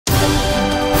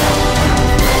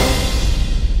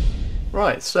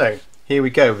Right, so here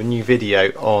we go with a new video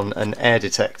on an air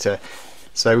detector.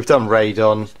 So we've done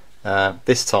radon.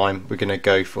 This time we're going to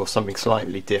go for something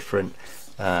slightly different.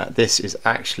 This is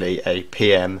actually a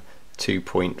PM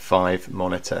 2.5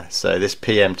 monitor. So this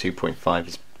PM 2.5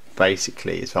 is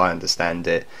basically, as I understand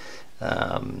it,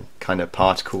 kind of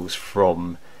particles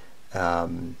from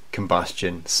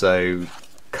combustion. So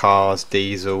cars,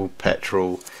 diesel,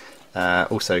 petrol,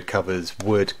 also covers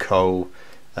wood, coal,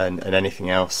 and anything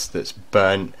else that's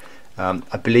burnt.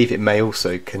 I believe it may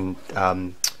also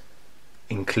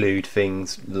include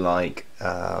things like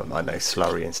I know,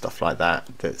 slurry and stuff like that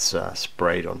that's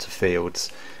sprayed onto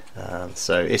fields.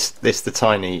 So it's the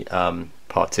tiny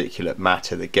particulate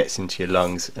matter that gets into your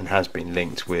lungs and has been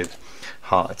linked with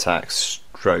heart attacks,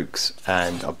 strokes,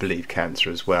 and I believe cancer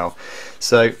as well.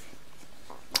 So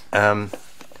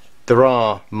there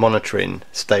are monitoring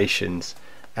stations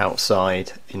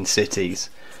outside in cities,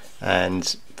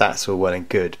 and that's all well and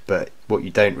good, but what you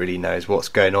don't really know is what's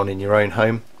going on in your own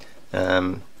home.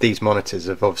 These monitors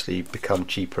have obviously become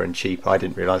cheaper and cheaper. I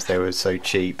didn't realise they were so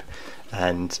cheap,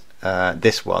 and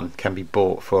this one can be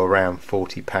bought for around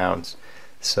 £40.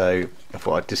 So I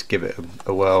thought I'd just give it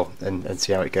a whirl and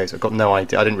see how it goes. I've got no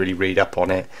idea, I didn't really read up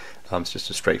on it. It's just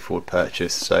a straightforward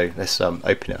purchase, so let's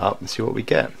open it up and see what we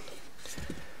get.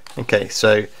 Okay,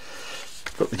 so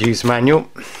got the user manual.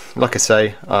 Like I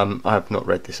say, I have not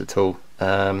read this at all.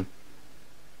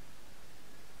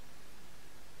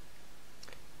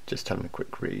 Just having a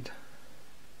quick read.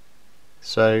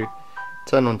 So,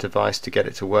 turn on device to get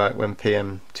it to work. When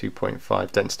PM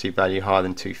 2.5 density value higher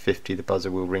than 250, the buzzer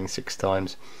will ring 6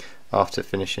 times. After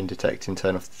finishing detecting,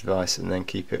 turn off the device and then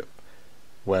keep it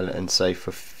well and safe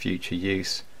for future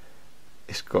use.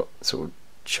 It's got sort of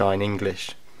Chine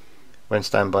English. When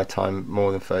standby time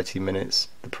more than 30 minutes,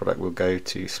 the product will go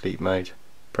to sleep mode.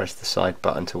 Press the side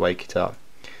button to wake it up.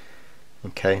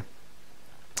 Okay.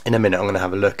 In a minute I'm going to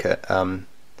have a look at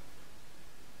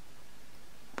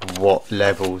what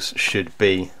levels should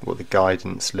be, what the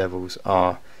guidance levels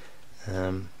are.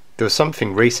 There was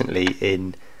something recently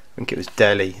in, I think it was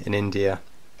Delhi in India,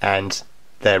 and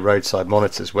their roadside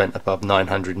monitors went above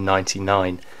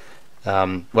 999.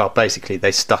 Well, basically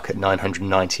they stuck at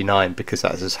 999 because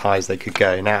that's as high as they could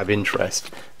go, and out of interest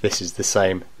this is the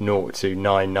same, 0 to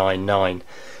 999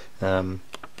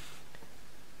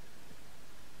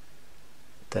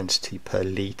 density per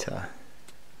litre.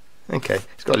 Okay,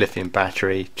 it's got a lithium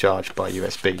battery charged by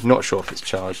USB. Not sure if it's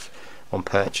charged on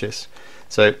purchase.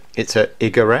 So it's a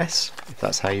Igeress, if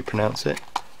that's how you pronounce it.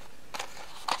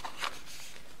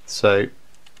 So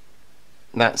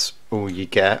that's all you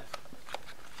get.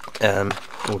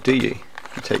 Or do you?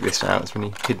 You take this out, is there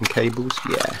any hidden cables?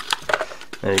 Yeah.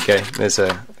 There you go. There's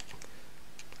a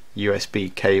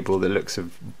USB cable that looks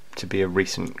to be a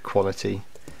recent quality.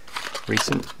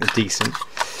 Decent.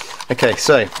 Okay,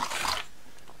 so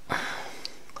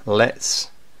let's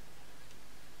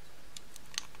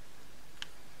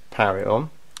power it on.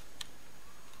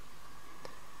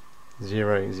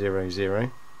 0, 0,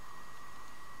 0.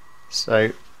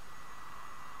 So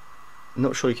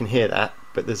not sure you can hear that,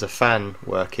 but there's a fan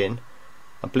working.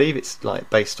 I believe it's like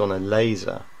based on a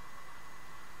laser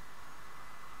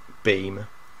beam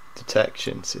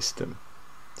detection system.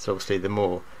 So obviously the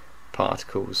more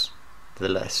particles, the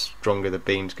less stronger the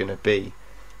beam's going to be.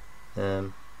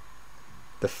 The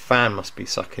fan must be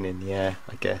sucking in the air,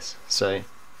 I guess. So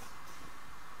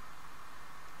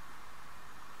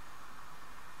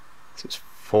it's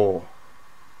 4.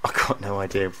 I've got no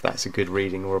idea if that's a good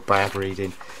reading or a bad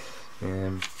reading.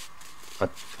 I'm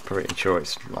pretty sure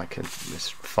it's like it's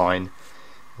fine.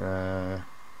 Let's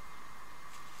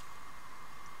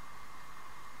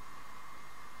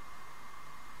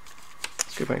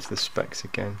go back to the specs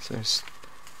again. So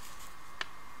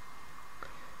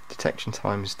detection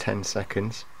time is 10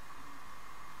 seconds.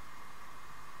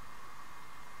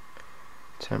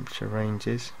 Temperature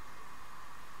ranges.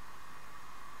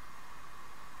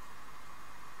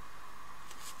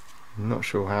 I'm not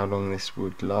sure how long this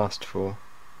would last for.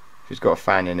 If it's got a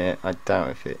fan in it, I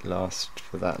doubt if it lasts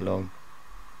for that long.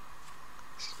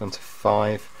 It's gone to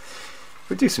 5.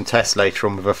 We'll do some tests later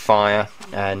on with a fire,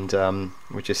 and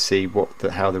we'll just see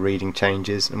how the reading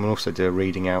changes, and we'll also do a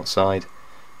reading outside,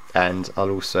 and I'll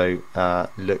also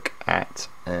look at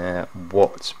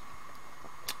what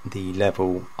the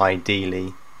level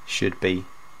ideally should be.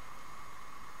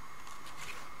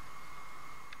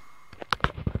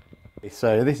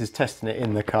 So this is testing it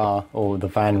in the car, or the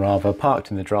van rather, parked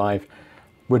in the drive.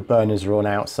 Wood burners are on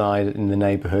outside in the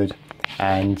neighbourhood,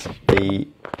 and the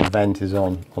vent is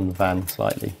on the van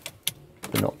slightly,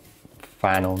 but not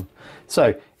fan on.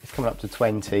 So it's coming up to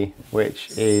 20,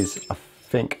 which is a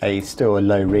think still a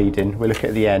low reading. We'll look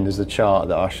at the end as a chart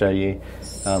that I'll show you,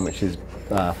 which is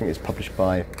I think it's published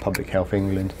by Public Health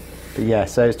England. But yeah,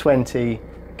 so it's 20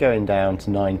 going down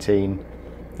to 19,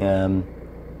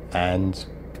 and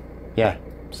yeah,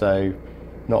 so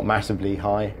not massively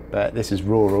high, but this is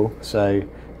rural, so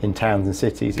in towns and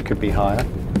cities it could be higher.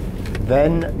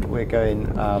 Then we're going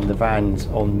the van's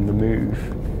on the move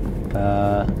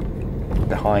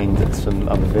behind some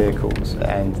other vehicles,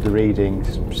 and the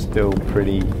reading's still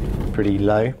pretty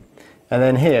low. And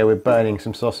then here we're burning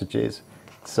some sausages,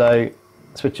 so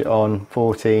switch it on,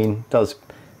 14, does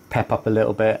pep up a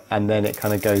little bit, and then it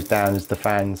kind of goes down as the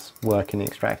fan's working, the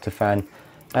extractor fan.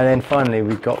 And then finally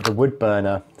we've got the wood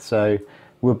burner. So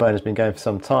wood burner's been going for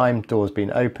some time, door's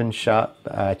been open, shut,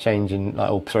 putting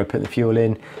the fuel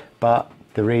in, but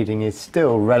the reading is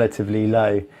still relatively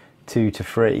low, 2 to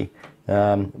 3,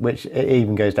 which it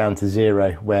even goes down to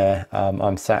 0 where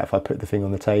I'm sat if I put the thing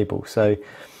on the table. So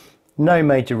no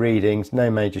major readings, no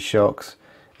major shocks.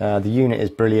 The unit is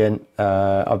brilliant.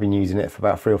 I've been using it for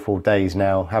about 3 or 4 days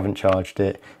now, haven't charged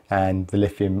it, and the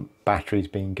lithium battery's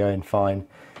been going fine.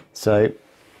 So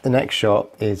the next shot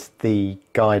is the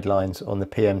guidelines on the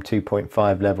PM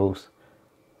 2.5 levels.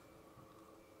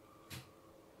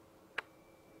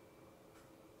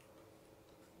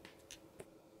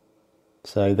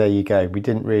 So there you go, we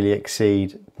didn't really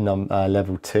exceed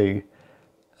level 2.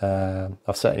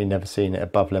 I've certainly never seen it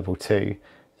above level 2.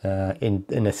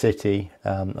 In a city,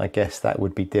 I guess that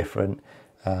would be different,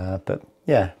 but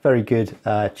yeah, very good,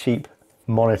 cheap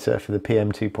monitor for the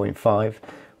PM 2.5,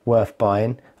 worth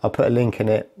buying. I'll put a link in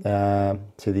it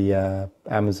to the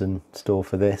Amazon store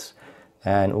for this,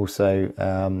 and also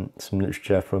some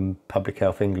literature from Public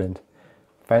Health England.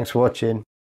 Thanks for watching.